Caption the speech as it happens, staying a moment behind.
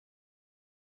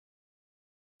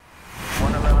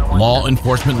Law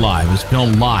Enforcement Live is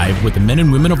filmed live with the men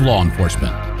and women of law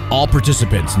enforcement. All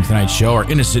participants in tonight's show are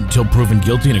innocent until proven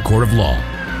guilty in a court of law.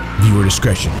 Viewer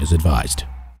discretion is advised.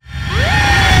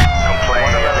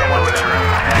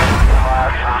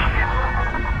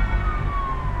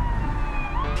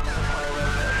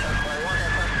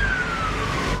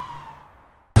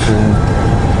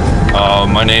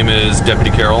 My name is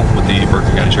Deputy Carroll with the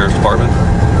Berkeley County Sheriff's Department.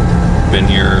 Been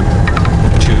here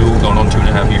going on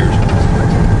 2.5 years.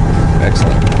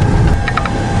 Excellent.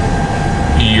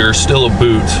 You're still a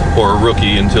boot or a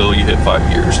rookie until you hit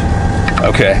 5 years.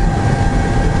 Okay.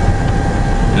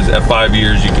 Because at 5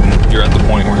 years, you're at the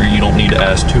point where you don't need to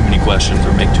ask too many questions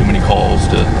or make too many calls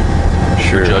to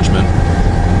your judgment.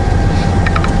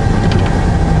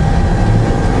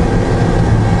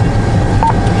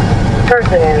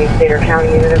 Berkeley County State or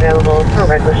County unit available for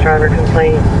reckless driver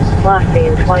complaint. Last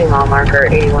seen 20 mile marker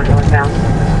 81 northbound.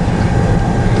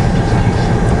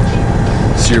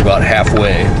 So you're about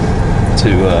halfway to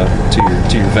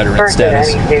your veteran Berkeley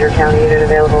status. County State or County unit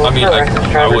available I mean, for reckless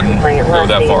I driver wouldn't complaint. go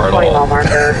that far at 20 all. mile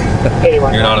marker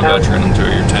 81 You're not a northbound. veteran until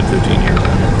you're 10, 15 years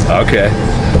old. Okay.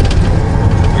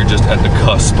 You're just at the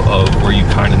cusp of where you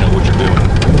kind of know what you're doing.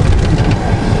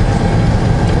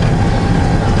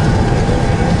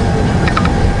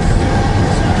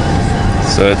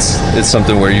 So it's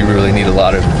something where you really need a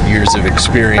lot of years of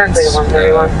experience. Berkeley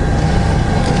 131.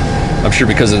 I'm sure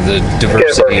because of the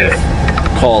diversity of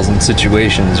calls and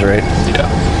situations, right? Yeah.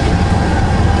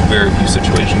 Very few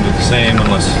situations are the same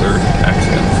unless they're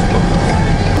accidents.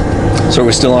 So are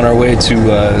we still on our way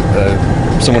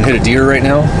to someone hit a deer right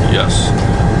now? Yes.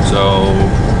 So,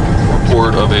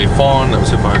 report of a fawn that was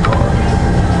hit by a car.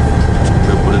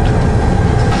 Go put it down.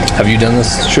 Have you done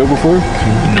this show before?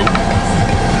 Nope.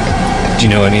 Do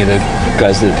you know any of the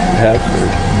guys that have? Or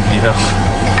Yeah.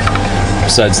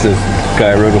 besides the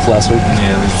guy I rode with last week?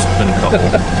 Yeah, there's been a couple.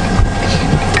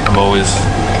 I've always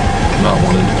not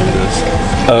wanted to do this.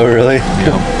 Oh, really?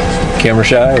 Yeah. Camera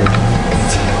shy? Or?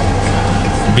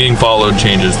 Being followed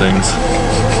changes things.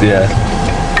 Yeah.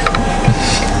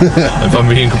 If I'm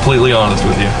being completely honest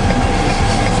with you.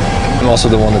 I'm also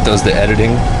the one that does the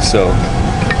editing, so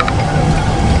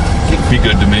Be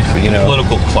good to me. You know. The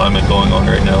political climate going on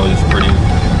right now is pretty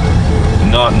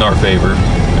not in our favor.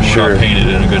 Sure. We're not painted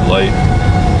in a good light.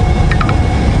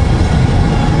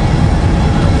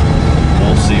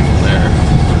 We'll see from there.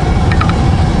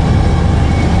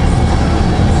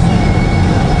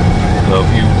 So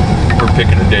if you were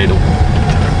picking a day to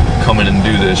come in and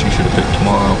do this, you should have picked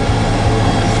tomorrow.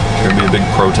 There's gonna be a big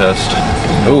protest.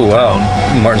 Oh wow.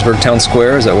 Martinsburg Town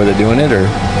Square, is that where they're doing it, or?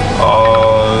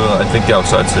 I think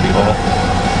outside City Hall.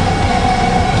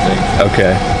 I think.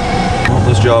 Okay. Well,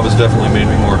 this job has definitely made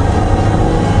me more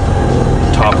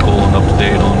topical and up to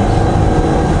date on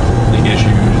the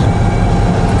issues.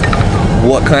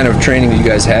 What kind of training do you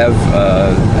guys have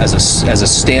as a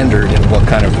standard, and what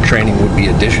kind of training would be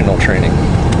additional training?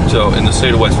 So in the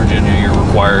state of West Virginia, you're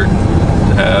required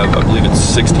to have, I believe it's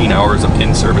 16 hours of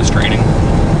in-service training,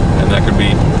 and that could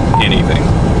be anything.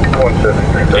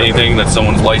 Anything that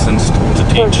someone's licensed to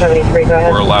teach. 173, go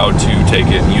ahead. We're allowed to take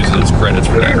it and use it as credits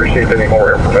for that. Received any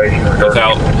more information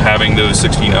Without having those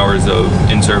 16 hours of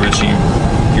in-service,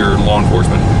 your law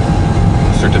enforcement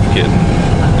certificate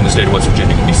in the state of West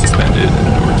Virginia can be suspended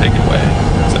or taken away,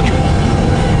 etc.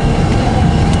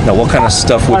 Now, what kind of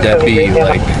stuff would that be?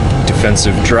 Like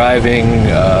defensive driving,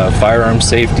 firearm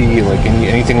safety, like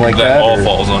anything like that? That all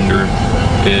falls under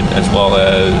it, as well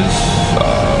as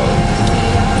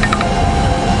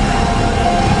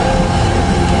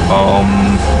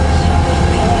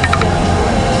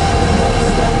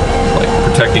like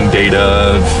protecting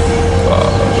data,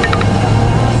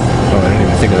 Oh, I didn't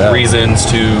even think of that. reasons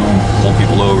to pull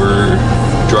people over,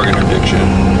 drug interdiction.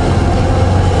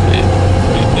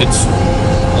 It's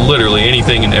literally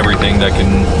anything and everything that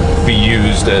can be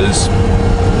used as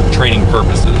training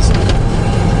purposes,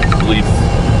 I believe,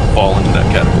 fall into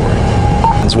that category.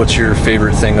 What's your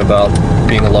favorite thing about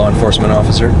being a law enforcement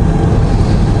officer?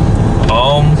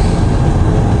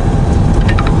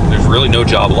 There's really no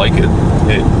job like it.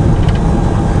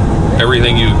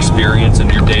 Everything you experience in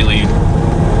your daily,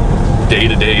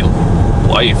 day-to-day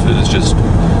life is just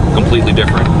completely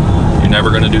different. You're never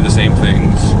going to do the same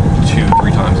things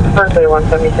 2-3 times in a day. Berkeley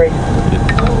 173.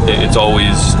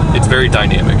 It's very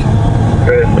dynamic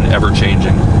and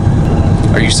ever-changing.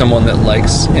 Are you someone that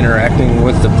likes interacting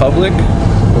with the public?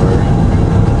 Or?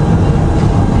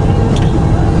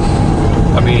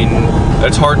 I mean,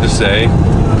 that's hard to say.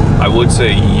 I would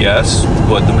say yes,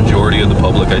 but the majority of the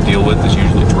public I deal with is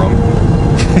usually drunk.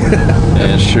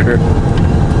 And sure.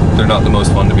 they're not the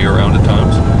most fun to be around at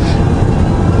times.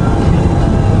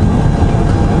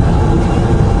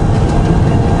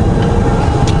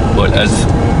 But as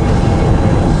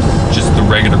just the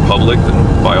regular public,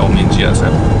 then by all means, yes,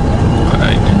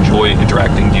 I enjoy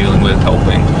interacting, dealing with,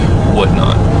 helping,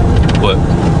 whatnot. But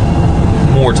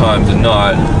more times than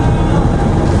not,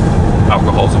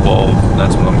 alcohol's involved, and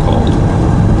that's what I'm called.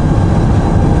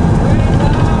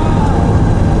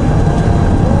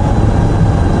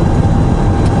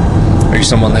 Are you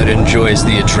someone that enjoys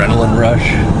the adrenaline rush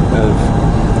of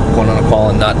going on a call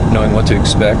and not knowing what to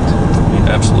expect? Yeah,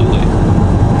 absolutely.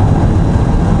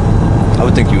 I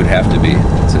would think you would have to be.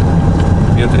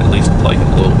 You have to at least like it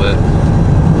a little bit.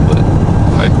 But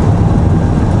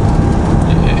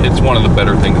it's one of the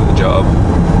better things of the job.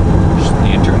 Just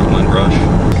the adrenaline rush.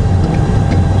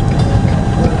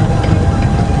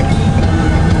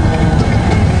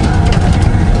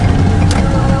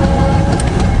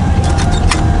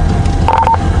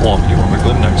 Well, you want me to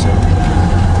go next?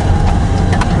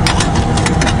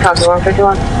 Copy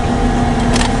 151.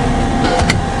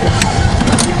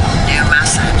 New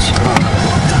message.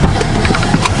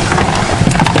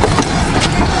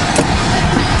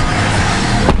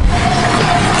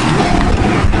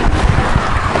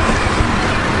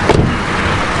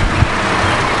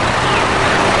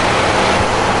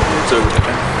 It's over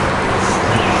there.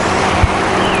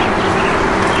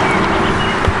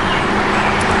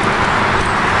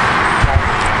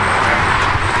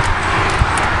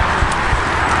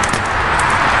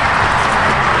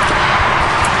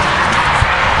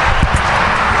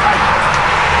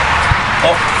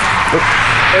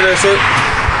 Hey there, sir.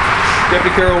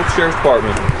 Deputy Carroll with the Sheriff's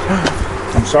Department.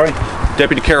 I'm sorry?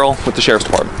 Deputy Carroll with the Sheriff's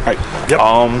Department. Right. Yep.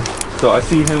 So I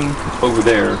see him over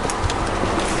there.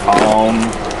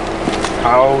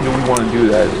 How do we want to do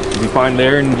that? Is he fine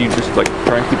there and you just like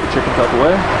try and keep the chickens out the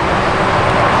way?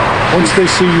 Once they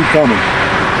see you coming,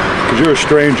 because you're a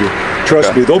stranger,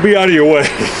 trust me, they'll be out of your way.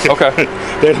 Okay.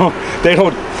 They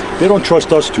don't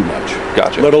trust us too much.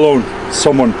 Gotcha. Let alone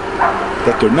someone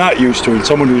that they're not used to and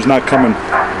someone who's not coming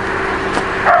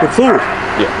with food.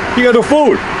 Yeah. You got no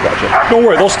food. Gotcha. Don't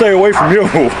worry, they'll stay away from you.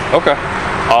 Okay.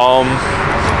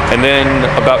 And then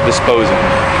about disposing.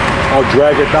 I'll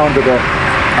drag it down to the.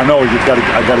 I know I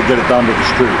gotta get it down to the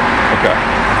street. Okay.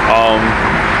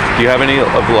 Do you have any of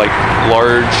like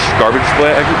large garbage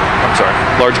bags? I'm sorry,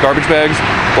 large garbage bags,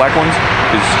 black ones?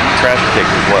 Because trash can take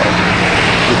as well.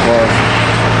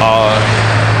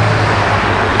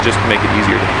 Just to make it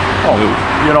easier to move.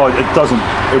 You know,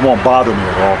 it won't bother me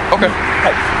at all. Okay.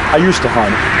 I used to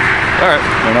hunt. All right.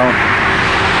 You know,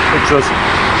 it's just.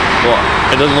 Well,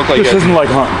 it doesn't look like This isn't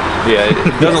like hunting. Yeah,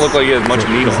 it doesn't look like it has much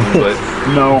meat on it, but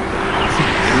No.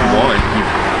 one.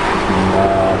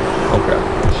 Okay.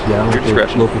 Yeah, Your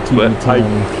discretion. Local TV But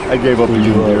I gave up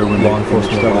eating deer when law they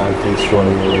enforcement started. live case story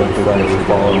where the Friday was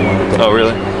following one of the Oh,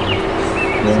 really?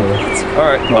 All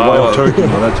right. No, wild turkey,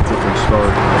 no, that's a different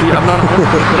story. Yeah, I'm not.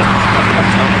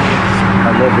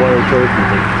 I love wild turkey,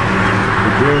 but the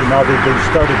deer, now they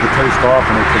started to taste off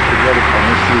and it's forget it, I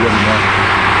don't see it anymore.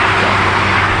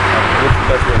 What's the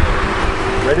best way to do it?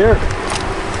 Right here.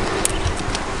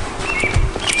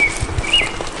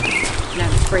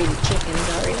 Not afraid of chickens,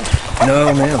 are you?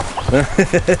 No, ma'am.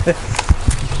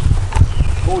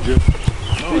 Told you.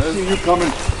 They see you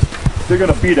coming, they're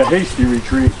gonna beat a hasty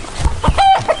retreat.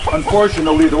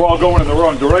 Unfortunately, they're all going in the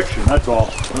wrong direction, that's all.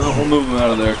 Well, we'll move them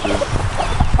out of there too.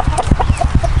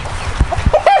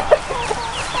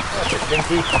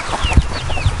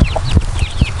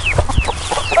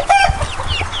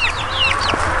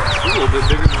 A little bit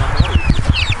bigger than I thought.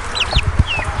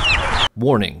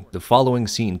 Warning, the following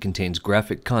scene contains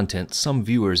graphic content some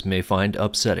viewers may find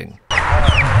upsetting.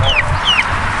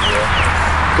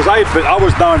 Because I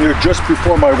was down here just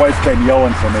before my wife came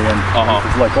yelling for me, and it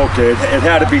was like, okay, it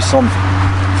had to be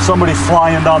somebody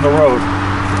flying down the road.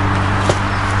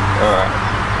 All right.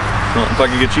 Well, if I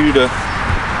could get you to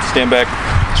stand back,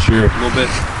 Sure. a little bit.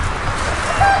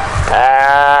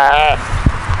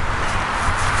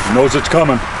 He knows it's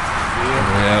coming.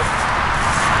 Yeah.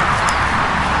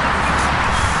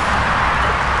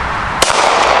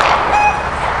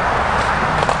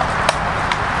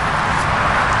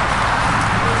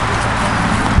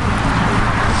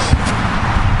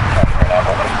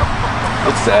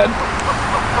 It's sad.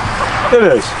 It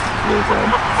is.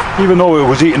 Even though it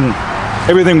was eating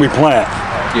everything we plant.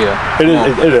 Yeah.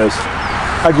 It is.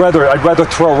 I'd rather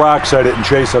throw rocks at it and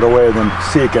chase it away than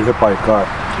see it get hit by a car.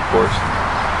 Of course.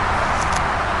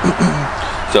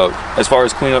 So, as far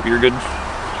as cleanup, you're good?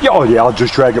 Yeah, oh yeah, I'll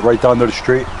just drag it right down to the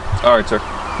street. All right, sir.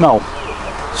 No,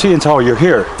 seeing as how you're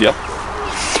here, Yep.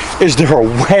 is there a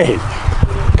way?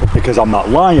 Because I'm not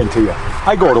lying to you.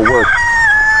 I go to work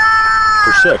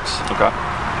for 6. Okay.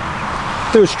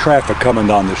 There's traffic coming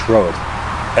down this road.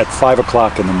 at 5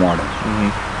 o'clock in the morning.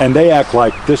 And they act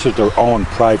like this is their own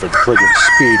private friggin'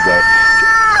 speedway.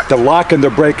 They're locking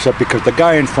their brakes up because the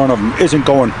guy in front of them isn't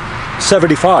going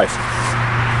 75.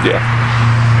 Yeah.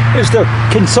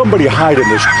 Can somebody hide in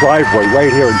this driveway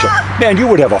right here? Man, you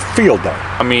would have a field day.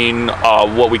 I mean,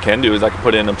 what we can do is I can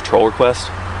put in a patrol request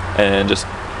and just.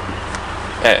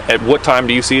 At what time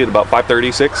do you see it? About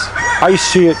 5:30, 6? I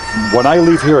see it when I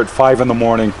leave here at 5 in the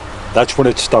morning. That's when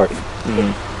it's starting.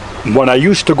 When I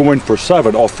used to go in for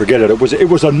 7, oh, forget it. It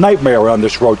was a nightmare on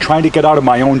this road trying to get out of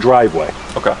my own driveway.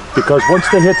 Okay. Because once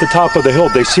they hit the top of the hill,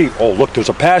 they see, oh, look, there's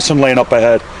a passing lane up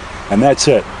ahead, and that's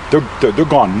it. They're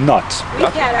gone nuts.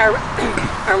 We've had our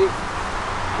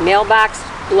mailbox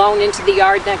blown into the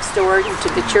yard next door, to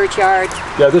the churchyard.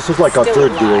 Yeah, this is like our Still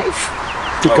third deal. alive.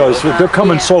 Because they're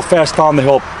coming Yeah. so fast down the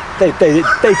hill, they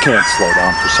can't slow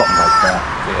down for something like that.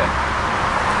 Yeah.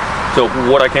 So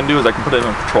what I can do is I can put in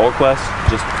a patrol request.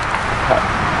 Just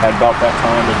at about that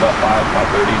time, about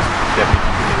 5:30, deputy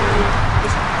can get there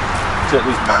just to at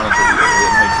least monitor the area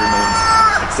and make sure no one's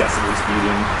excessively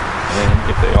speeding. And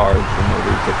if they are, then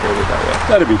we'll take care of it that way.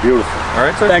 That'd be beautiful. All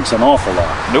right, sir. Thanks an awful lot.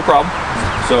 No problem.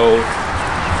 So,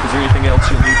 is there anything else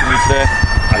you'll need from me today?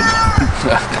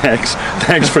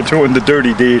 Thanks for doing the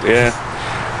dirty deed. Yeah.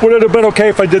 Would it have been okay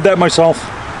if I did that myself?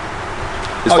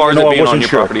 As far as no, it I being on wasn't your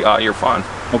sure. property, you're fine.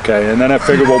 Okay, and then I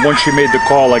figured, well, once you made the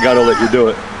call, I gotta let you do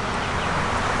it.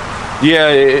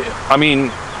 Yeah, I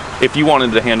mean, if you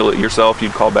wanted to handle it yourself,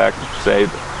 you'd call back, say,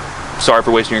 sorry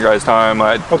for wasting your guys' time.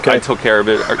 I took care of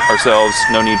it ourselves.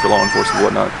 No need for law enforcement and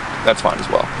whatnot. That's fine as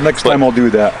well. Next time I'll do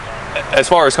that. As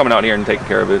far as coming out here and taking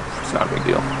care of it, it's not a big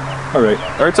deal. All right.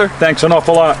 All right, sir. Thanks an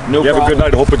awful lot. No You have a good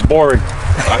night. I hope it's boring.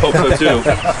 I hope so too.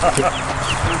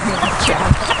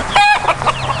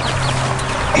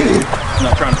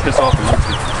 Not trying to piss off the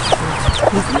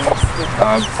roosters.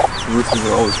 Roosters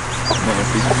are always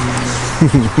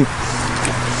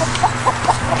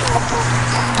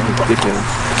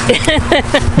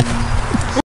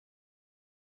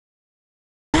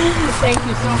Thank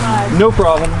you so much. No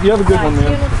problem. You have a good one, man.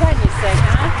 Funeral 10, you say,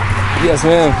 huh? Yes,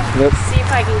 ma'am. Yep. See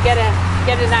if I can get it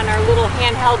on our little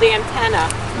handheld antenna.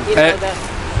 You know, the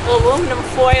aluminum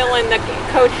foil in the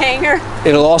coat hanger.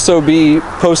 It'll also be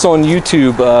posted on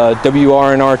YouTube,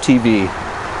 WRNR TV.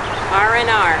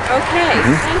 R&R. Okay,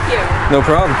 thank you. No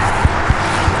problem.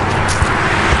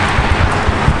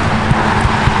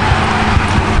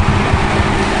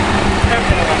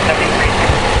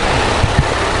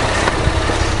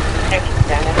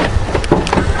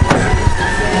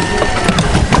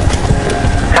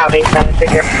 Copy,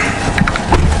 760.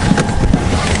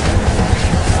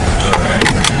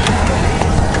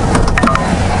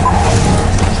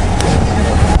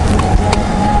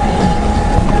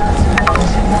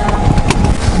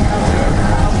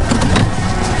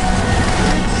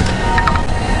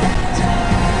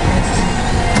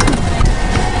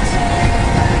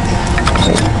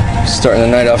 Starting the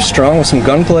night off strong with some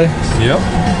gunplay. Yep.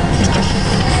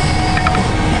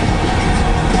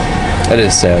 That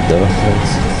is sad, though.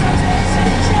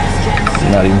 It's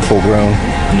not even full grown.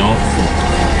 No.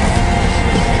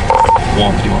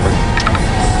 One, do you want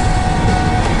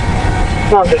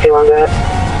 151, go ahead.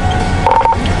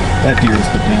 that deer is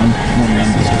put down. One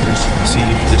around the stairs. See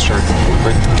discharge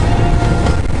quick.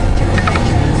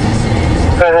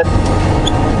 Go ahead.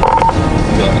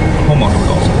 The homeowner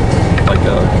would also like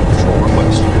a patrol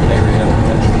request in the area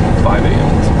at 5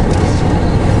 a.m.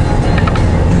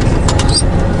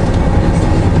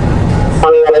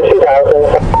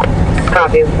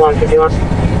 Copy, 151.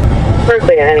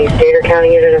 Berkeley, any state or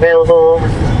county unit available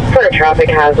for a traffic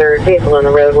hazard, vehicle in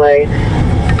the roadway,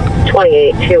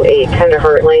 2828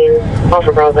 Tenderheart Lane, off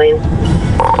of Broad Lane.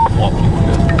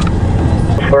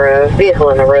 For a vehicle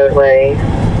in the roadway,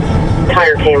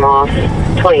 tire came off,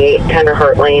 28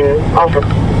 Tenderheart Lane, off of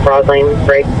Broad Lane,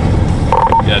 brake.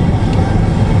 Yeah.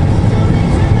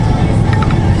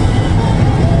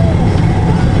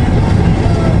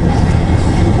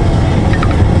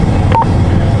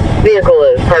 Vehicle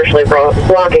is partially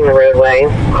blocking the roadway.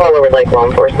 Call over Lake Law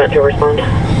Enforcement to respond.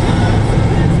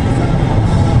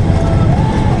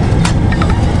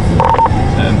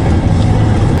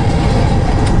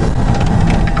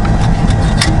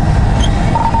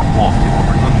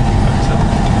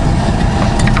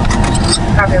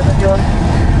 Copy, what's the one?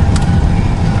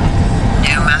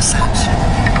 New message.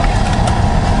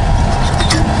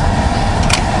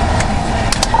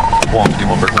 One,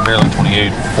 Berkeley, Maryland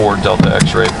 28, 4 Delta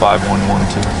X-ray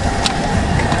 5112.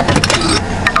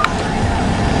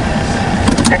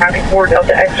 Copy, 4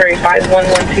 Delta X-ray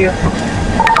 5112.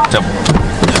 Yep.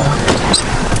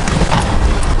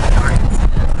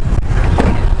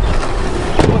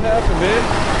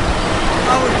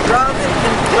 driving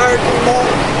and the tires come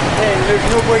off, and there's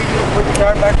no way you can put the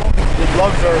tire back on because the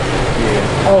lugs are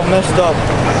all messed up.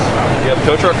 You have a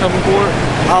tow truck coming for it?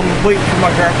 I'm waiting for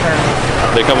my grandparents.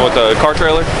 They come with a car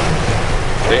trailer?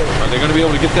 Are they going to be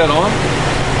able to get that on?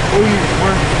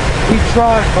 We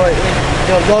tried, but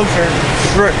the lugs are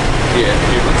strict. Yeah,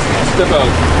 here, let's step out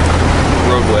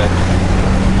the roadway.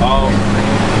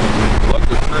 Lugs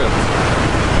are stripped.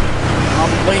 I'm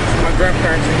waiting for my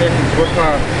grandparents and then we're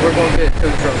gonna get a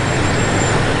tow truck.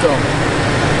 So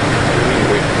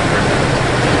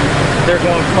they're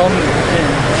gonna come and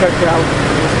check out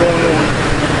what's going on,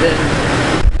 and then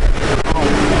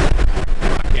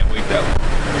I can't wait that long.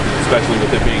 Especially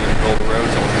with it being in the middle of the road,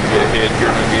 someone's gonna get hit,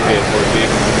 you're gonna get hit, or the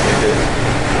vehicle's gonna get hit.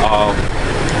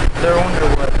 they're on their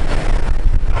way.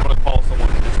 I'm gonna call someone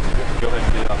and just go ahead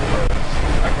and get it out the road.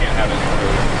 I can't have it in the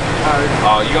road.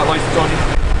 Alright. You got license on you?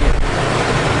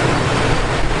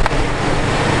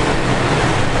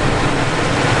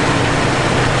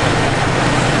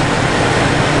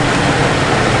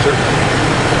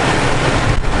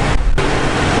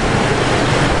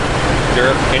 Is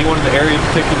there anyone in the area in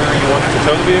particular you want to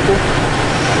tow the vehicle?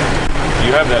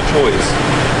 You have that choice,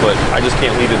 but I just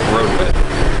can't leave it the roadway.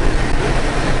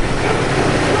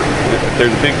 If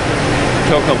there's a big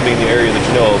tow company in the area that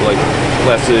you know of, like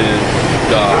Blessed,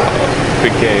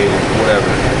 Big K, whatever.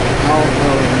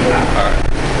 Alright.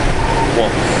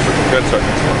 Well, go ahead and start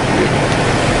this one.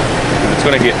 It's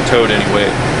going to get towed anyway.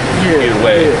 Either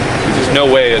way. There's no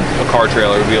way a car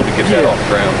trailer would be able to get that off the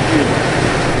ground.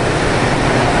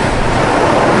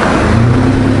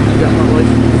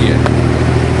 Yeah.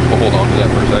 We'll hold on to that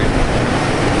for a second.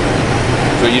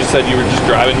 So you just said you were just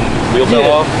driving, wheel fell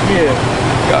off? Yeah.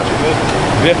 Gotcha.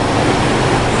 Yeah.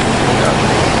 Gotcha.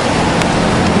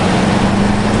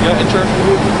 You got insurance for the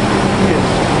vehicle?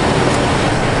 Yeah.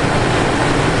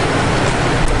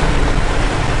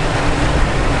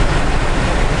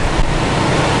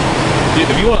 If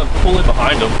you want to pull in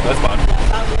behind them, that's fine.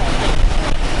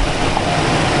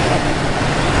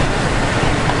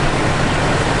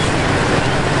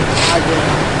 I do.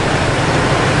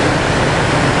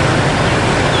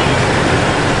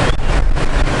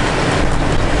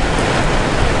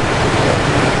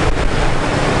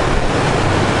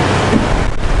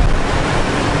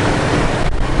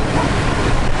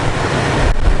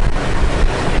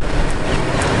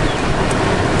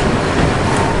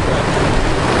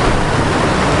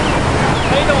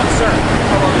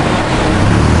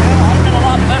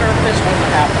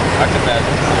 I can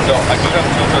imagine. So I do have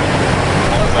two trucks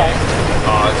on the way. It's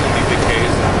going to be Big K's.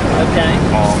 Okay.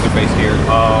 They're based here.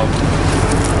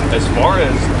 As far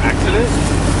as accident,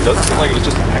 it doesn't seem like it was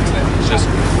just an accident. It's just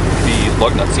the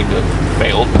lug nuts seemed to have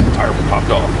failed, the tire popped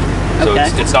off. So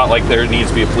it's not like there needs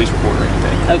to be a police report or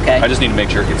anything. Okay. I just need to make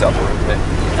sure it gets out the road today.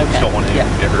 I just don't want anyone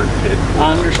to get hurt.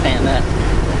 I understand that.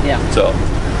 Yeah. So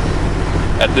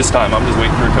at this time, I'm just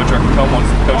waiting for a tow truck to come. Once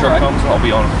the tow truck comes, I'll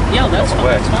be on. Yeah, that's on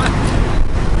my way. That's fine.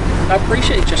 I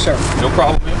appreciate you, sir. No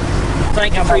problem, man.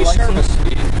 Thank you for your service.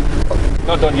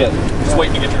 Not done yet. Just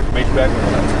waiting to get your information back.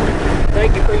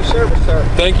 Thank you for your service, sir.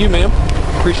 Thank you, ma'am.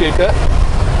 Appreciate that.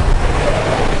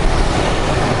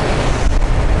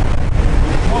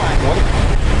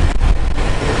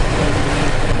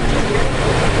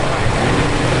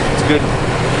 It's good.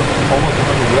 Almost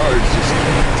 100 yards just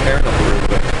tearing up the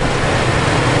roadway.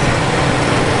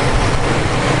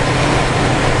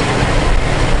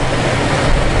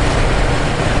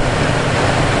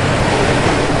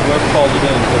 Whoever called it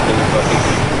in said there was about 18.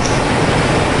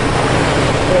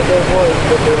 Yeah, there was,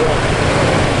 but there was.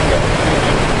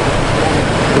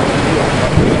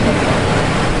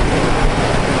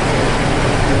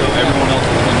 So everyone else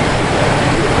is in.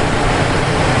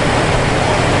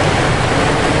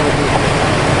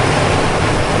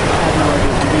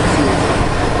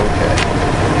 Okay.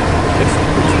 It's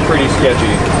pretty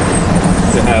sketchy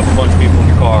to have a bunch of people in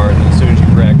your car, and then as soon as you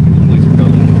wreck, the police are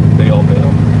coming, they all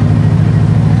bail.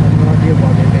 No idea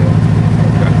why they do.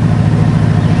 Okay.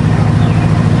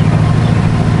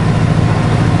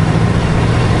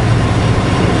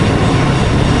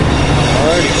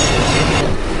 Alrighty.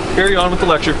 Carry on with the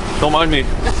lecture. Don't mind me.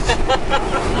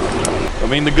 I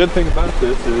mean, the good thing about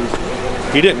this is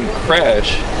he didn't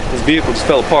crash. His vehicle just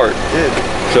fell apart. It did.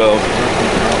 So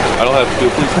I don't have to do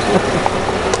a police report.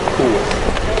 Cool.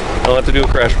 I don't have to do a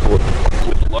crash report.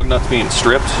 With the lug nuts being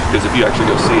stripped, because if you actually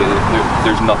go see it,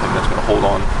 there's nothing that's going to hold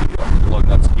on to the lug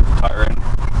nuts to keep the tire in.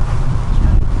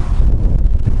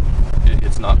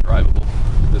 It's not drivable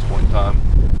at this point in time.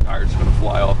 The tire's going to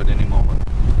fly off at any moment.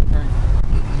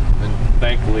 And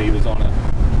thankfully, it was on a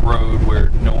road where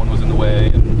no one was in the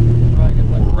way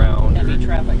and around. Heavy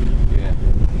traffic. Yeah.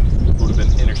 would have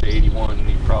been Interstate 81, and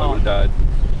he probably would have died.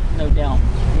 No doubt,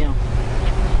 yeah.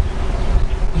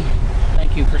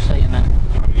 Thank you for saying that.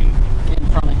 I mean, in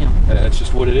front of him. That's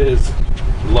just what it is.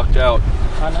 You lucked out.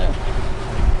 I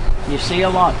know. You see a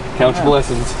lot. Count your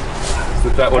blessings.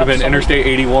 If that would have been Interstate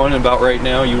 81 about right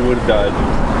now, you would have died.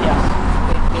 Yeah.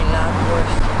 It'd be a lot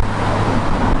worse.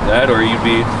 That, or you'd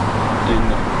be in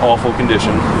awful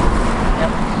condition.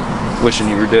 Yep. Wishing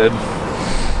you were dead.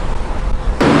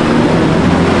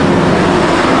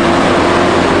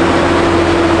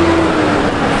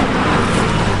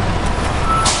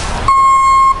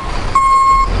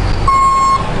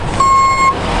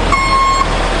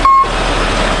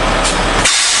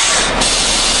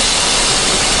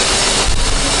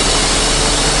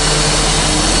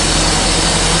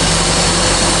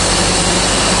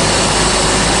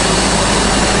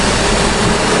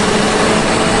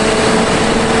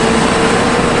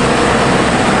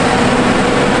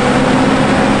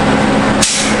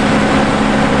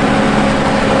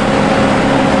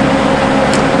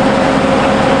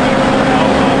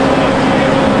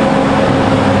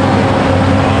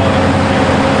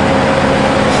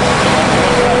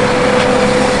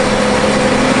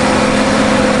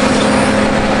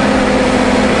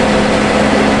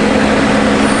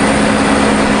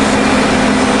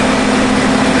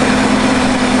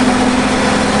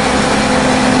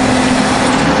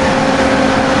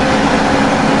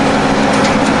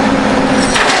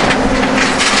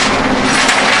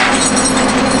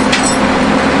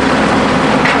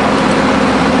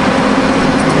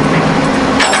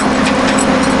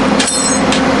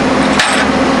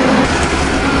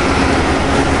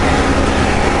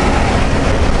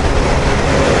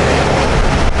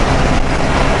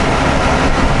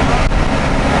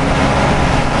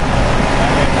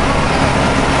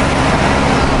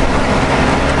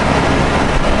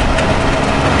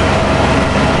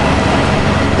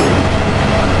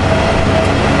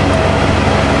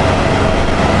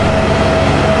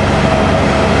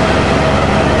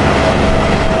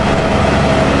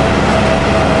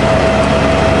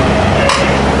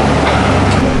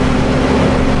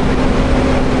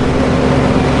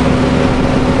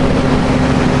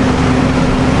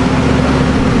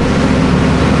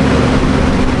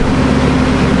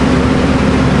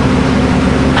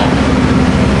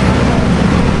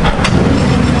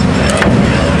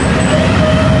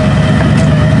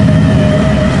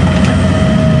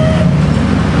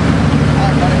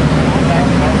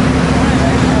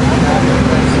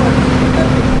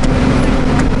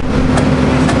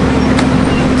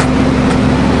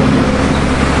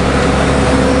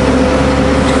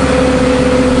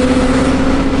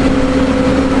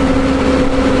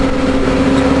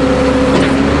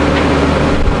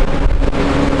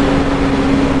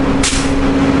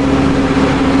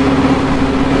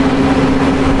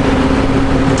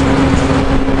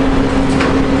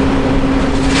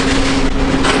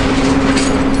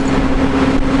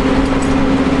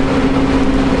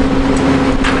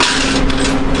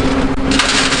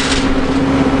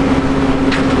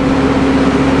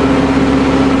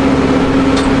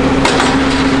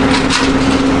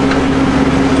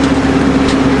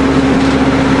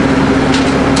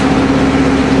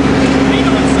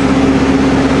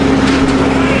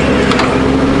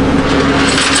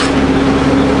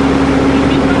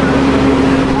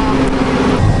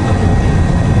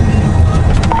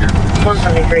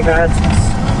 Go ahead.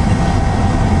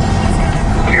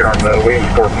 You're on the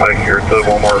Williamsport Pike here at the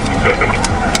Walmart.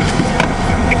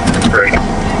 Great.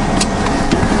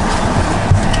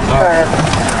 Go ahead.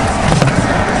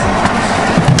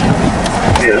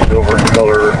 Yeah, silver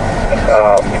color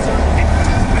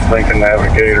Lincoln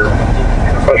Navigator,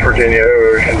 West Virginia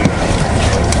Ocean.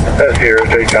 That's here at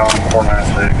Daytown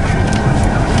 496.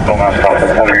 Still not stopping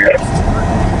the corner yet.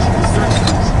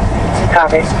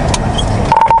 Copy.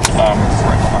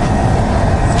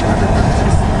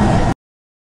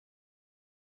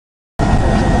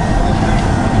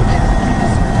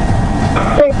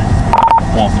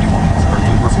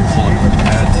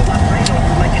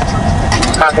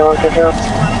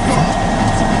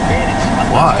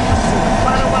 Why?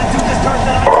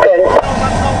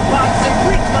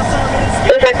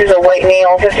 Looks like there's a white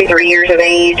male, 53 years of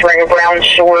age, wearing a brown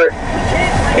short.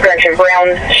 Correction,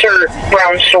 brown shirt,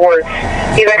 brown shorts.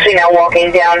 He's actually now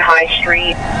walking down High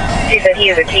Street. She said he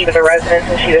has a key to the residence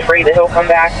and she's afraid that he'll come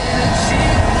back.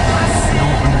 I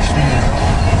don't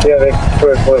understand. Yeah, they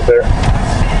put us live there.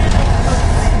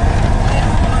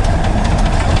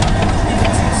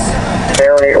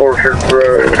 County Orchard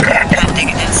Road.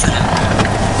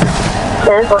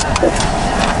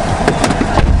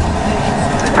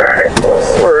 Alright,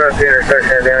 we're at the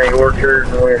intersection of County Orchard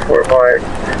and Williamsport Pike.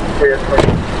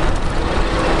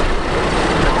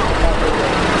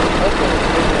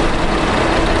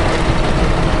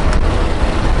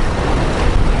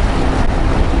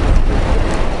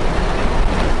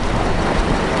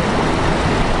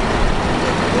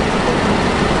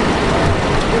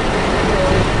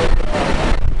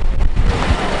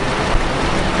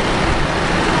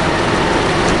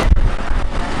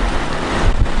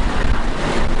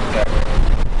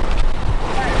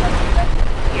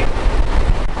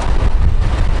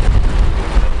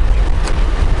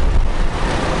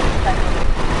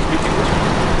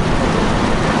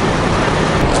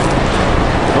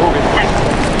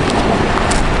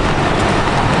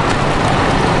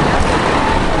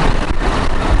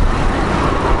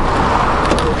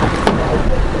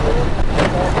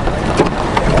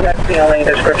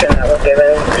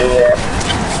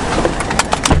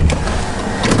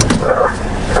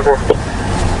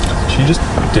 She just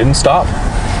didn't stop.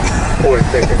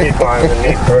 46, if he finds a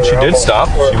need further, She did stop.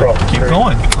 She would keep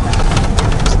going.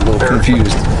 Just a little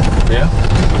confused. Yeah.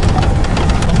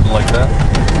 Something like that.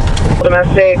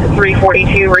 Domestic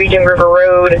 342 Region River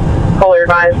Road. Caller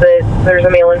advised that there's a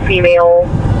male and female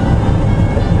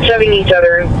shoving each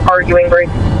other and arguing. Break.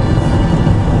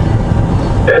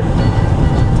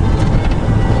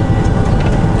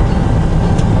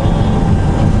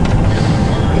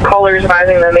 Callers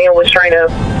advising the male was trying to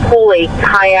pull a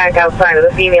kayak outside of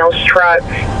the female's truck.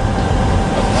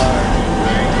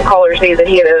 Callers say that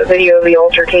he had a video of the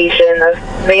altercation. The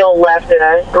male left in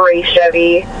a gray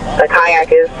Chevy. The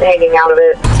kayak is hanging out of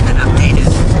it.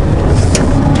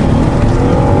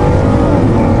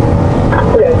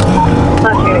 Okay.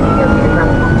 Last unit, you can see from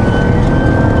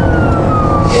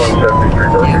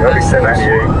 173 Berkeley. That'd be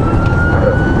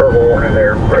 1098. Purple warning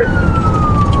there, right?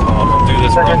 Don't do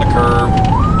this around the curb.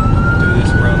 Do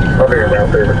this around the curb. I'll be around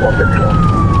favor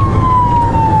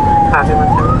 151. Copy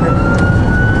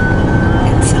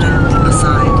 173. Incident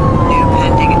assigned. New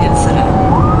pending incident.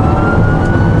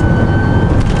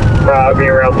 I'll be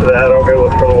around to that. I'll go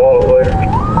look for the wallet later.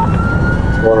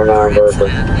 109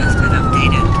 Berkeley. Has been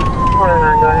updated.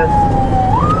 109, go ahead.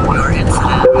 Your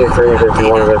incident. 73 and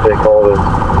 51 if they call to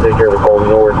take care of the call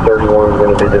north. 31 is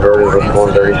going to be diverted with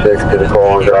 136 to the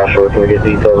call on Joshua. Can we get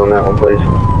details on that one, please?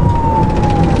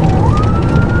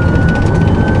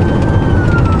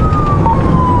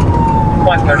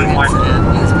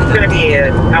 It's going to be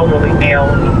an elderly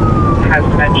male. He has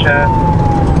dementia.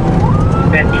 He's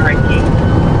been drinking.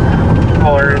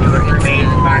 Callers would remain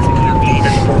advising you to be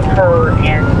physical with her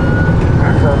and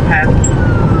her pets.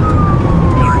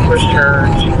 He pushed her.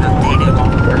 She was law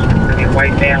enforcement. It's going to be a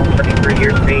white male, 23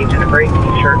 years of age, in a gray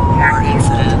t-shirt and khakis.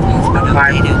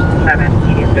 5'7",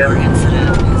 medium build.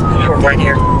 Short white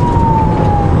hair.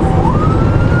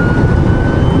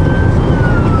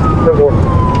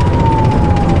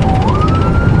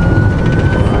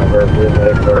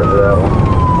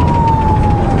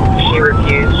 She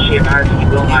refused. She advised he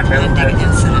will not go with it.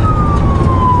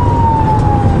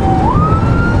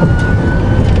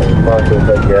 Process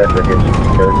psychiatric if you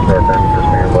can go start them for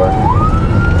standby.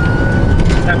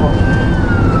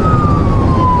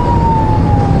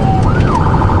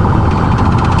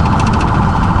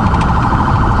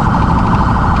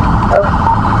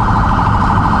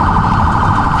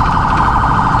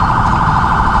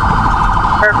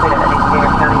 Berkeley to any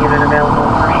Gator County unit available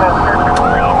for shelter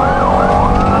complaint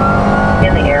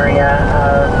in the area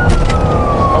of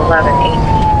 1118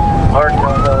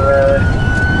 Ardenville Road,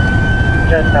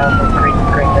 just south of Creek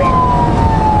Lane.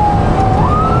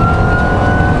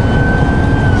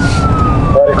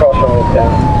 Right across from this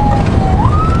town.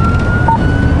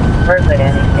 Berkeley to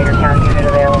any Gator County unit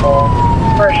available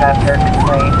for a shelter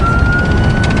complaint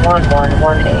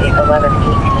 1118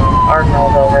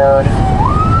 Ardenville Road,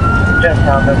 just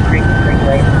south of Creek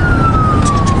Lane.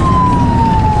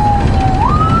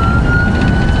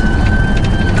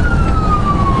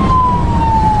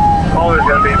 Caller's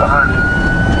going to be behind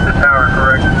the tower,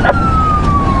 correct?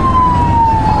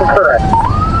 Correct.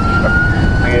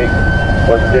 28,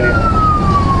 West Virginia.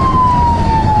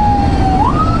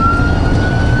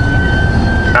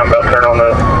 I'm about to turn on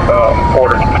the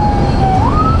porter.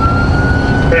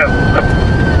 Yeah.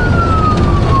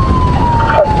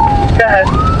 Go ahead.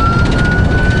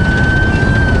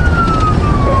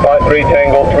 53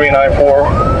 Tango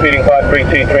 394, feeding 53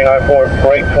 T 394,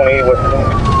 break 28 West Virginia.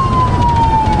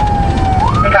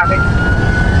 Copy.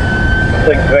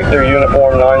 6 Victor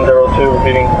Uniform 902,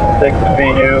 repeating 6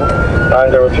 VU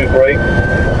 902, break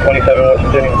 27 West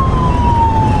Virginia.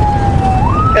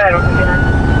 Go ahead,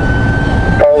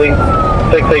 159. Charlie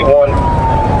 681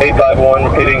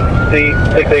 851, repeating C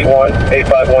 681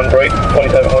 851, break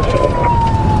 27 West Virginia.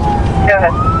 Go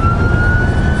ahead.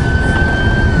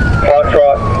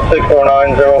 Foxtrot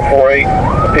 649048,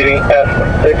 repeating F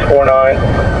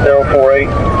 649048,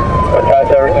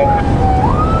 attach everything.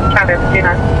 Copy, 59.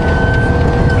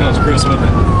 That was Chris, wasn't it?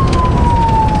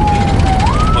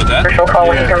 What, that? She'll call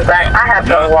when he comes back. I have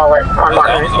the wallet on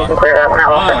mine, so you can clear that one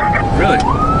out also. Really?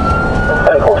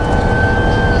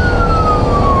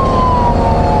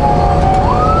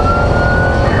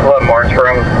 March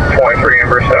from 23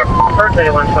 Amber 7. Berkeley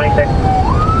to 126.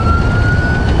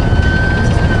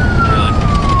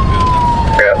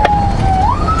 Yeah.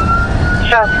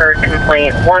 Shots heard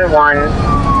complaint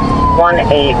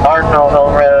 1118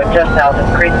 Ardenville Road, just south of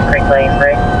Creek Lane,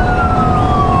 right?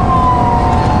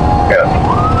 Yeah.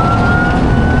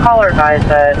 Caller advised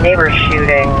the neighbor's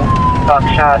shooting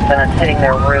shots and it's hitting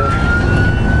their roof.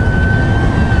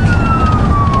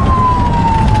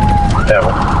 Yeah.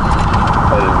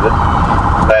 What is it?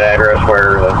 That address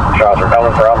where the shots are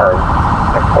coming from, or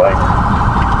explain?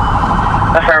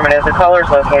 Affirmative. The caller is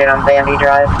located on Vandy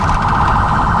Drive.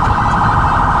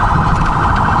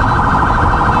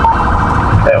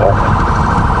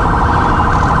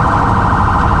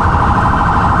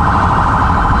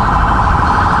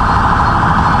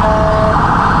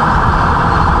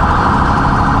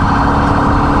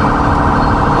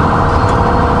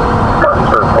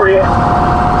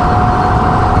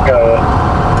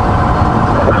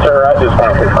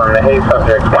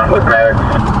 Subject went with medics.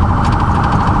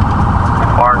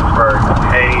 Martinsburg,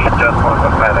 hey, just went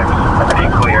with medics.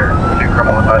 Be clear to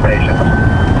criminal citations.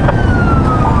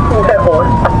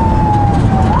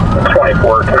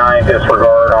 24, can I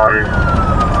disregard on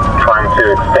trying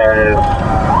to extend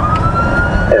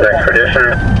his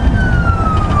extradition?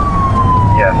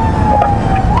 Yes.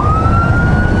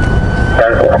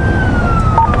 10-4.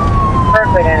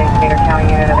 Berkeley to any State or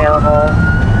County unit available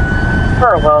for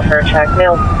a welfare check.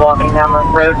 Male walking down the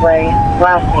roadway.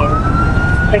 Last seen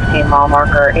 16 mile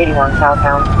marker, 81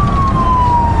 southbound.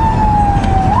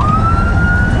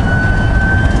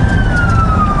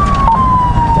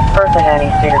 Berkeley to any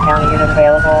State or County unit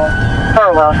available for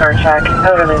a welfare check.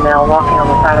 Elderly male walking on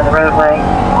the side of the roadway.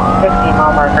 16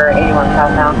 mile marker, 81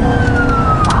 southbound.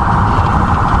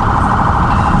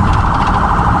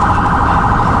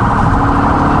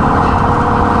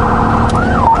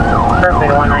 Berkeley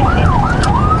to 119.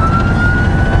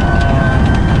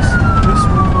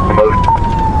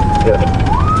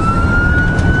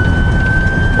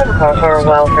 Call for a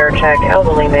welfare check.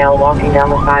 Elderly male walking down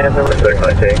the side of the road.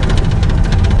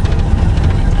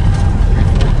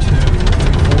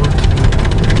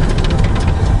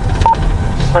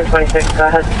 126, go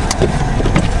ahead.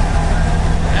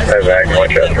 Back in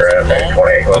Winchester Avenue,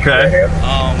 28. Okay.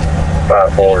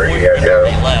 5-4, you gotta go.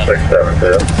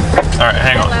 672. Alright,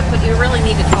 hang on. But you really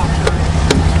need to talk to her.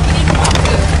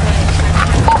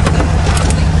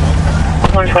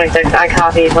 126, I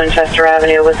copied Winchester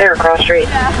Avenue. Was there a cross street?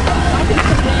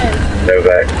 No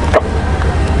back.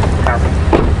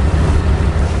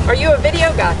 Are you a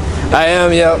video guy? I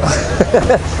am, yep.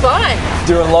 Fun.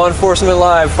 Doing law enforcement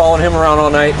live, following him around all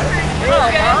night. Oh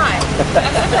my.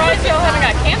 I'm surprised y'all haven't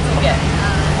got canceled yet.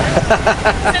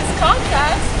 Since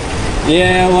contest.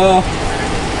 Yeah, well,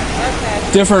 Okay.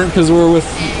 different because we're with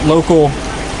local.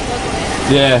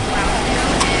 Yeah.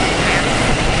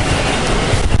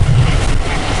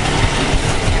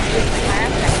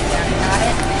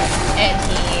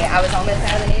 I was on this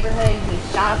side of the neighborhood. He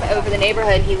shot up over the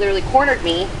neighborhood. He literally cornered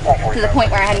me to the point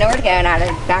where I had nowhere to go, and I had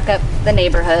to back up the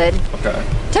neighborhood. Okay.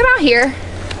 To about here,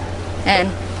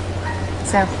 and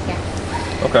so yeah.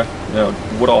 Okay. Now,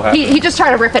 what all happened? He just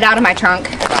tried to rip it out of my trunk.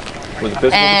 Was it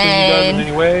physical between you guys in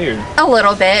any way? Or? A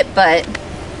little bit, but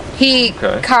he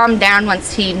Okay. calmed down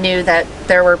once he knew that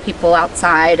there were people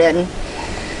outside. And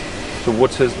So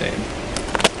what's his name?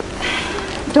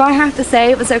 do I have to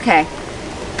say it was okay?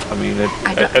 I mean,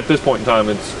 at this point in time,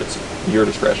 it's your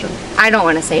discretion. I don't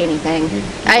want to say anything.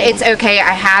 It's okay.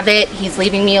 I have it. He's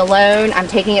leaving me alone. I'm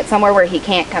taking it somewhere where he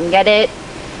can't come get it,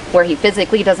 where he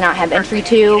physically does not have entry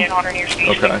to.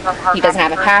 Okay. He doesn't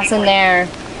have a pass in there.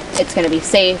 It's going to be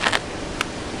safe.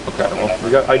 Okay. Well,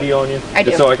 we got ID on you. I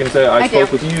do. So I can say I spoke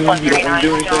do. with you. You don't want to do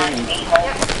anything.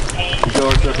 You go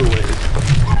our separate ways.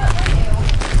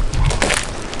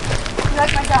 You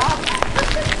like my job?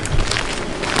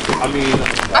 I mean,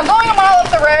 I'm going a mile up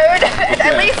the road,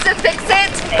 at least to fix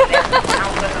it. you're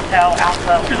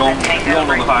going on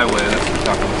the highway. That's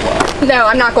not going to fly. No,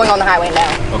 I'm not going on the highway, no.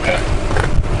 Okay.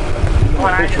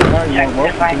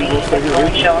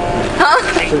 Huh?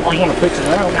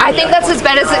 I think that's as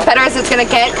better as it's going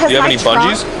to get. Do you have any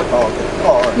bungees?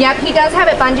 Yep, he does have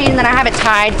it bungee, and then I have it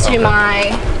tied to my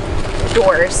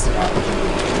doors.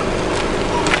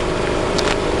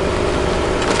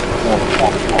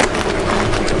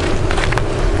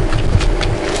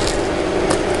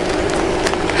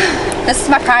 This is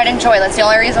my pride and joy. That's the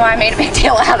only reason why I made a big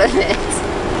deal out of it.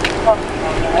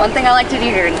 One thing I like to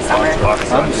do during the summer.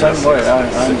 I'm the same way.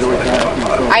 I enjoy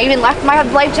that. I even left my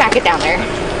life jacket down there.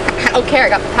 I don't care. I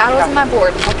got the paddles and my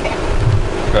board. Okay.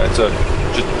 Okay, so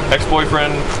just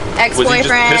ex-boyfriend. Ex-boyfriend. Was he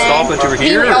just pissed off that you were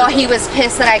here? He was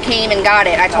pissed that I came and got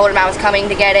it. I told him I was coming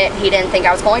to get it. He didn't think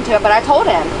I was going to, but I told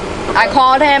him. I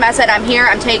called him. I said, I'm here.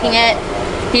 I'm taking it.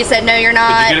 He said, no, you're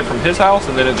not. Did you get it from his house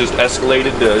and then it just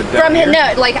escalated to down From here? him,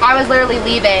 no, like I was literally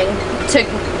leaving to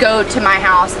go to my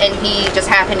house and he just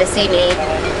happened to see me.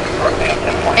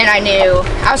 And I knew,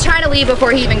 I was trying to leave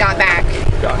before he even got back.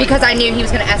 Because I knew he was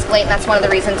going to escalate, and that's one of the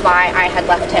reasons why I had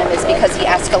left him, is because he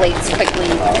escalates quickly.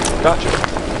 Gotcha.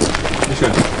 You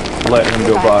should let him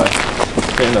go by.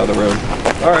 Okay, another road.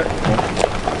 Alright.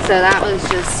 So So that was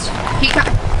just,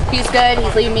 he's good.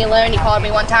 He's leaving me alone. He called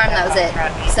me one time, and that was it.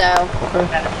 So.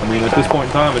 Okay. I mean, at this point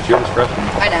in time, it's your discretion.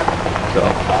 I know. So,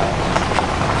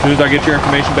 as soon as I get your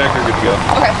information back, you're good to go.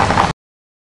 Okay.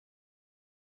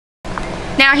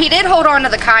 Now, he did hold on to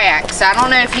the kayak, so I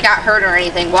don't know if he got hurt or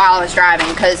anything while I was driving,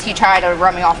 because he tried to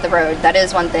run me off the road. That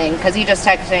is one thing, because he just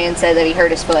texted me and said that he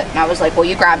hurt his foot. And I was like, well,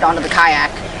 you grabbed onto the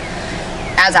kayak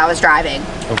as I was driving.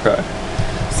 Okay.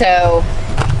 So,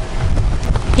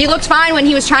 he looked fine when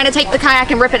he was trying to take the kayak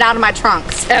and rip it out of my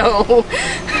trunk, so.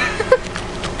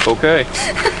 Okay.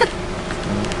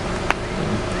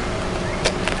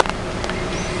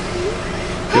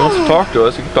 If he wants to talk to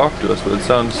us, he can talk to us, but it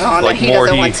sounds like he more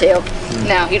doesn't want to.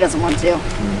 No, he doesn't want to.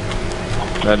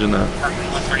 Imagine that.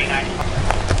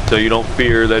 So you don't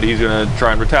fear that he's going to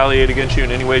try and retaliate against you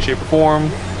in any way, shape, or form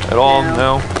at all?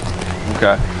 No?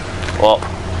 Okay. Well,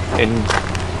 and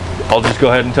I'll just go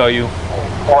ahead and tell you,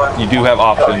 you do have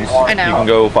options. I know. You can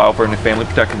go file for a family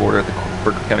protective order at the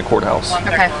Berkeley County Courthouse.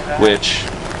 Okay. Which...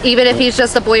 Even if he's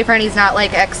just a boyfriend, he's not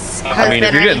like ex-husband I mean,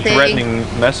 if you're or getting anything.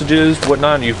 threatening messages,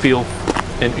 whatnot, and you feel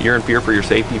you're in fear for your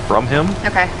safety from him,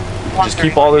 Okay. just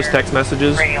keep all those text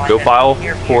messages, go file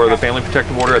for the family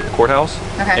protective order at the courthouse,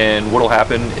 Okay. and what'll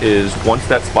happen is once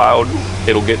that's filed,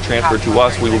 it'll get transferred to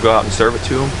us. We will go out and serve it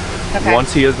to him. Okay.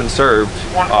 Once he has been served,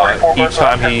 each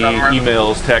time he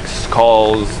emails, texts,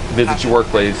 calls, visits your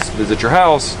workplace, visits your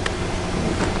house,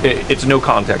 it's a no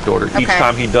contact order. Each Okay.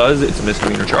 time he does, it's a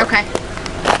misdemeanor charge. Okay.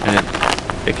 And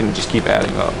it can just keep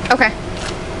adding up. Okay.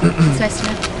 It's nice to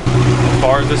know. As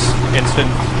far as this incident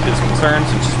is concerned,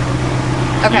 since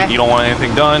Okay. you don't want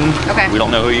anything done, Okay. we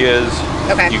don't know who he is,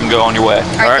 Okay. you can go on your way.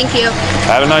 All right, thank you.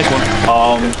 Have a nice one.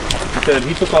 He said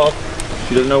he took off.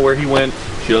 She doesn't know where he went.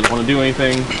 She doesn't want to do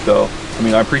anything. So, I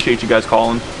mean, I appreciate you guys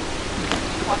calling.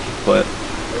 But,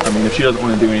 I mean, if she doesn't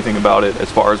want to do anything about it as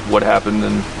far as what happened,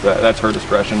 then that's her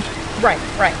discretion. Right,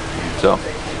 right. So,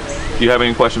 do you have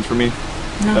any questions for me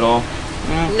at all?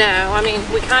 No, I mean,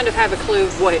 we kind of have a clue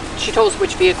what, she told us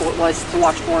which vehicle it was to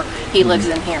watch for. He lives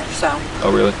in here, so.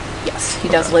 Oh, really? Yes, he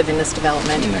does live in this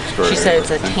development. She said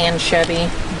it's a tan Chevy,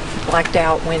 blacked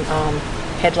out when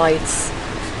headlights,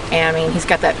 and I mean he's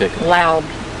got that loud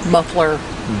muffler,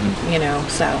 you know.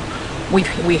 So we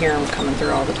hear him coming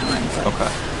through all the time. But, Okay.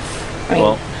 I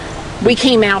mean, we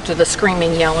came out to the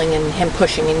screaming, yelling, and him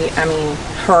pushing, and I mean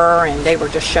her, and they were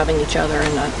just shoving each other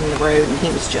in the road, and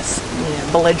he was just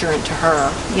belligerent to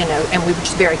her, you know. And we were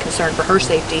just very concerned for her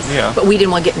safety. Yeah. But we didn't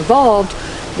want to get involved.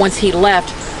 Once he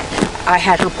left, I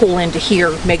had her pull into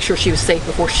here, make sure she was safe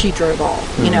before she drove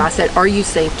off. You know, I said, "Are you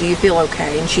safe? Do you feel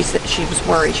okay?" And she said she was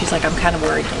worried. She's like, "I'm kind of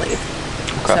worried to leave."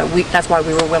 Okay. So that's why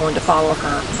we were willing to follow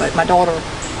her. But my daughter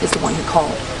is the one who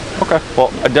called. Okay.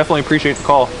 Well, I definitely appreciate the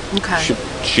call. Okay.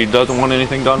 She doesn't want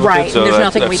anything done with Right. it, so There's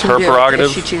that's nothing we can her do prerogative.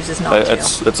 if she chooses not to.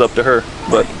 It's up to her.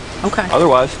 But Okay.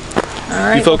 otherwise, All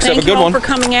right. you folks well, have a good all one. for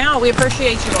coming out. We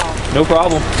appreciate you all. No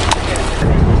problem.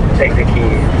 Take the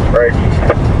key, right?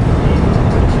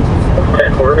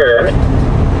 We're good.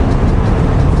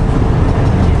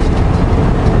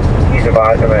 He's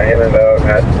advised that him and Bo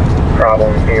had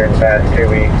problems here in the past 2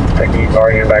 weeks. They keep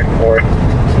arguing back and forth.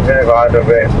 He's been advised of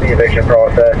the eviction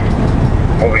process.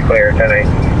 We'll be clear at 10-8.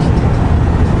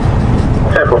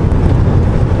 Circle.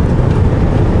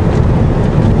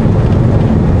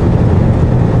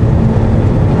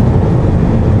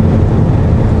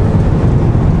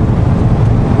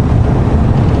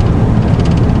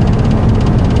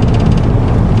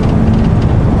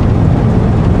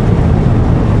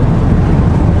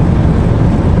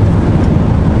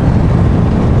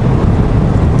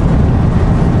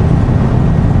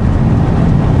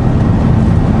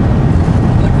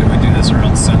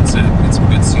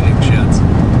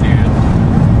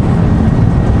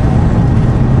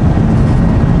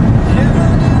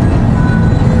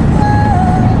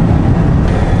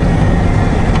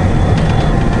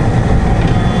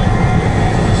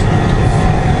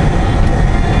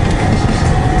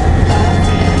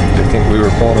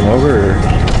 pulling him over? Or?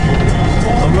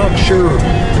 I'm not sure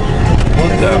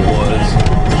what that was.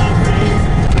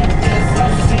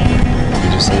 You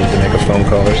just need to make a phone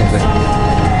call or something.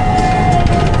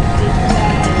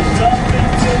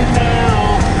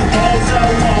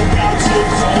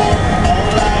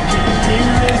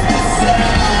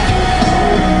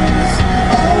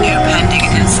 New pending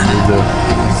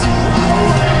incident.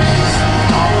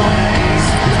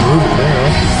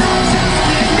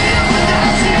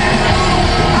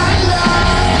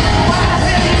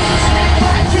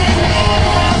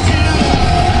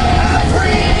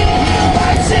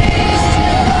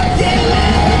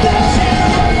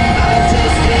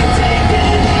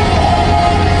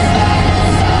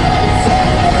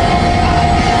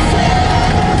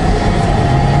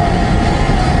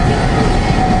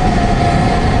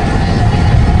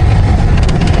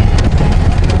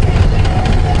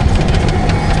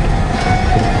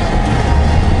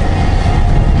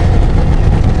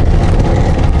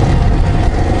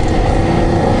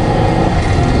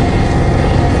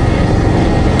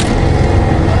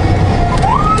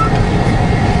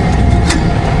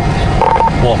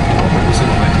 walking over this way.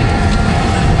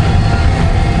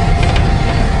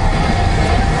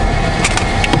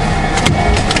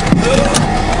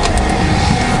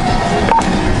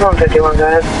 151, go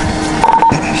ahead.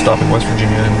 Stop in West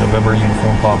Virginia in November,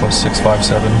 uniform Papa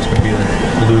 657. It's going to be a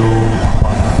blue.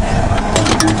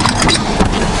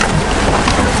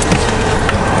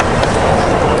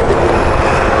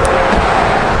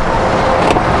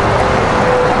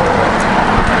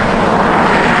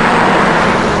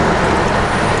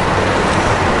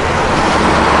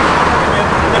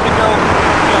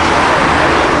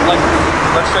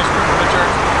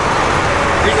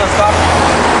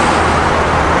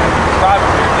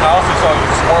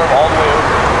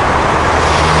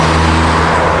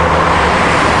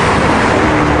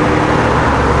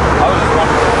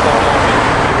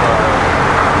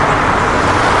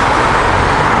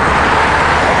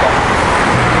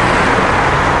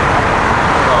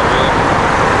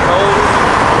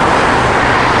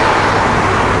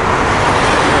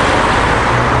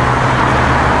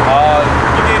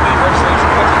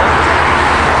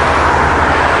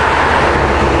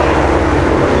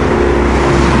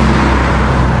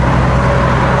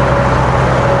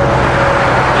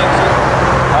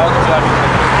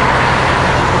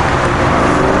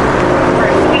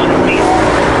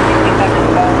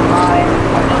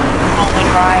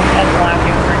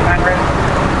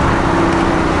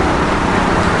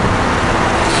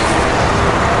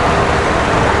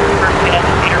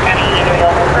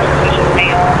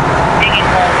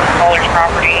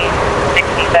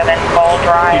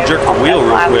 He jerked the wheel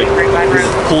real quick. He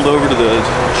pulled over to the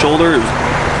shoulder. It was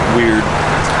weird.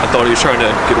 I thought he was trying to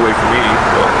get away from me,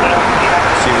 but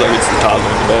it seems like it's the Tazo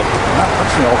in the back. I've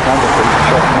seen all kinds of things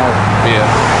shutting out. Yeah.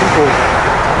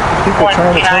 People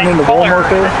trying to turn into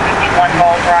Walmart there.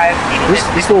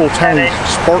 This little tiny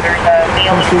spark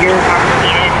comes through there,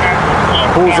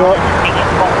 pulls up.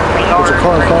 There's a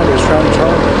car in front of it that's trying to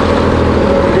turn.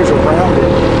 He goes around it,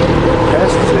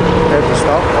 passes it at the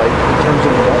stoplight, and turns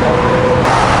into Walmart.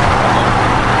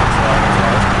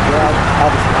 I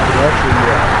was actually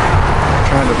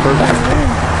trying to program it in.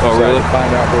 Oh, really? To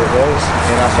find out where it was.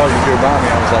 And I saw you go by me.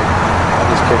 I was like, I'll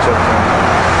just catch up to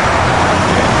him.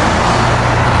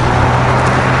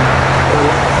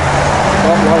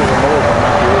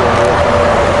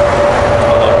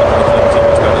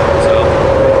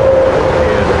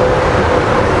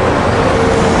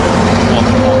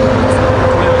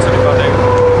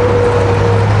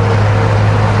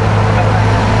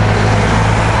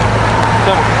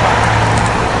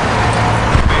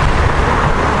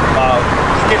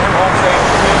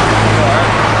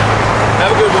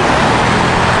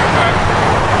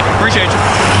 Appreciate you.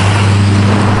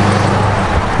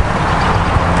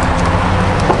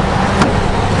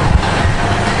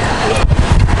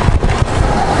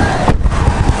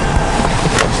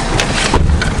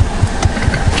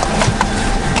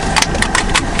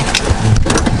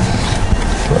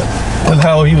 With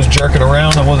how he was jerking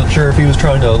around, I wasn't sure if he was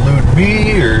trying to elude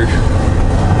me or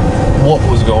what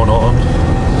was going on.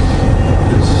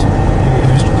 He was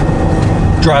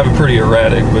driving pretty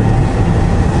erratic, but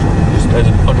as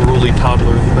an unruly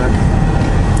toddler in the back.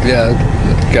 Yeah,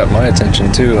 it got my attention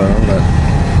too. I'm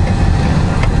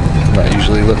not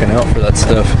usually looking out for that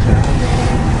stuff.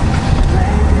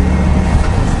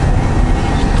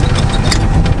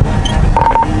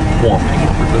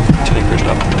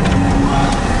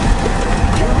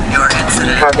 Your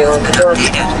incident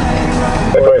completed.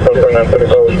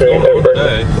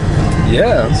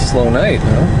 Yeah, it's a slow night,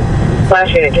 huh?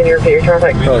 Flash unit, can you repeat your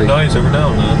traffic? Oh, nice every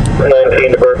now and then.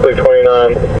 19 to Berkeley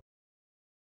 29.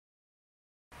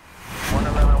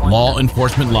 Law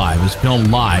Enforcement Live is filmed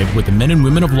live with the men and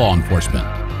women of law enforcement.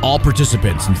 All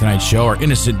participants in tonight's show are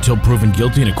innocent until proven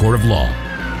guilty in a court of law.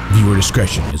 Viewer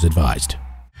discretion is advised.